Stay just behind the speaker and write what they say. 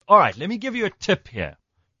All right, let me give you a tip here.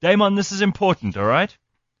 Damon, this is important, all right?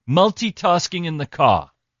 Multitasking in the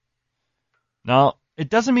car. Now, it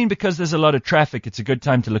doesn't mean because there's a lot of traffic, it's a good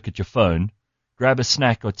time to look at your phone, grab a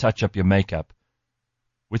snack, or touch up your makeup.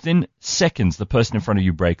 Within seconds, the person in front of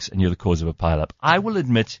you brakes, and you're the cause of a pileup. I will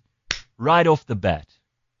admit, right off the bat,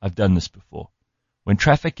 I've done this before. When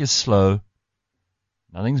traffic is slow,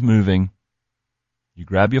 nothing's moving, you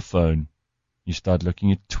grab your phone, you start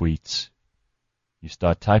looking at tweets, you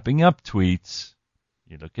start typing up tweets,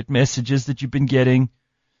 you look at messages that you've been getting,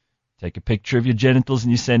 take a picture of your genitals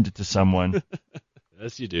and you send it to someone.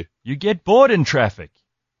 Yes, you do. You get bored in traffic.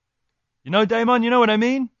 You know, Damon, you know what I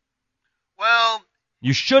mean? Well,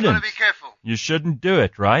 you shouldn't. You gotta be careful. You shouldn't do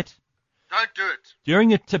it, right? Don't do it.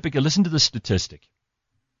 During a typical, listen to the statistic.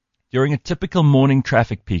 During a typical morning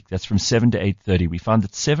traffic peak, that's from 7 to 8:30, we found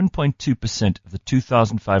that 7.2% of the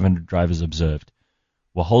 2,500 drivers observed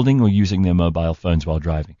were holding or using their mobile phones while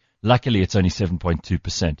driving. Luckily, it's only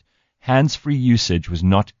 7.2%. Hands-free usage was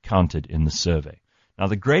not counted in the survey. Now,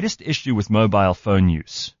 the greatest issue with mobile phone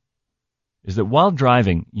use is that while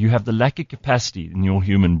driving, you have the lack of capacity in your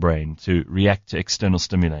human brain to react to external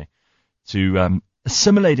stimuli, to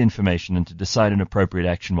assimilate information and to decide an appropriate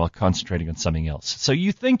action while concentrating on something else. So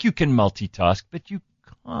you think you can multitask, but you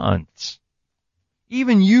can't.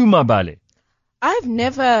 Even you, Mabale. I've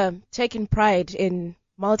never taken pride in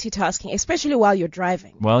multitasking, especially while you're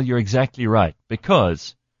driving. Well, you're exactly right,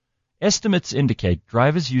 because estimates indicate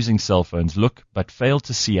drivers using cell phones look but fail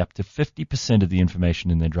to see up to 50% of the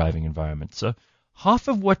information in their driving environment. So half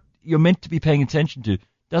of what you're meant to be paying attention to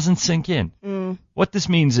doesn't sink in. What this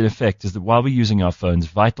means, in effect, is that while we're using our phones,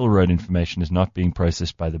 vital road information is not being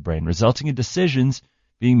processed by the brain, resulting in decisions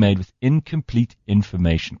being made with incomplete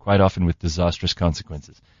information, quite often with disastrous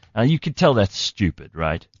consequences. Now, you could tell that's stupid,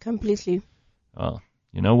 right? Completely. Well,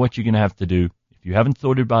 you know what you're going to have to do? If you haven't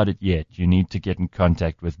thought about it yet, you need to get in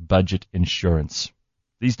contact with Budget Insurance.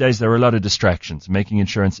 These days, there are a lot of distractions. Making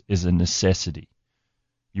insurance is a necessity.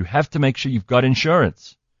 You have to make sure you've got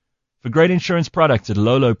insurance. For great insurance products at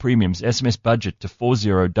low premiums, SMS Budget to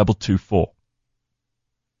 40224.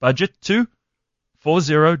 Budget to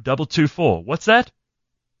 40224. What's that?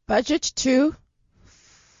 Budget to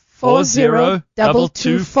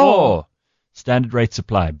 40224. Standard rate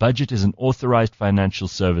supply. Budget is an authorized financial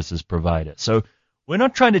services provider. So we're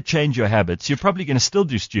not trying to change your habits. You're probably going to still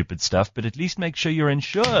do stupid stuff, but at least make sure you're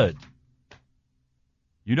insured.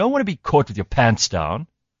 You don't want to be caught with your pants down.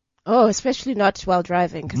 Oh, especially not while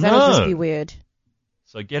driving, because that would just be weird.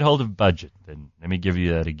 So get hold of Budget. Then let me give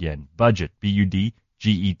you that again. Budget,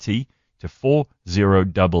 B-U-D-G-E-T, to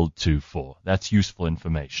 40224. That's useful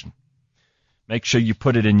information. Make sure you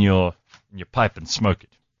put it in your pipe and smoke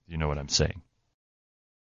it. You know what I'm saying.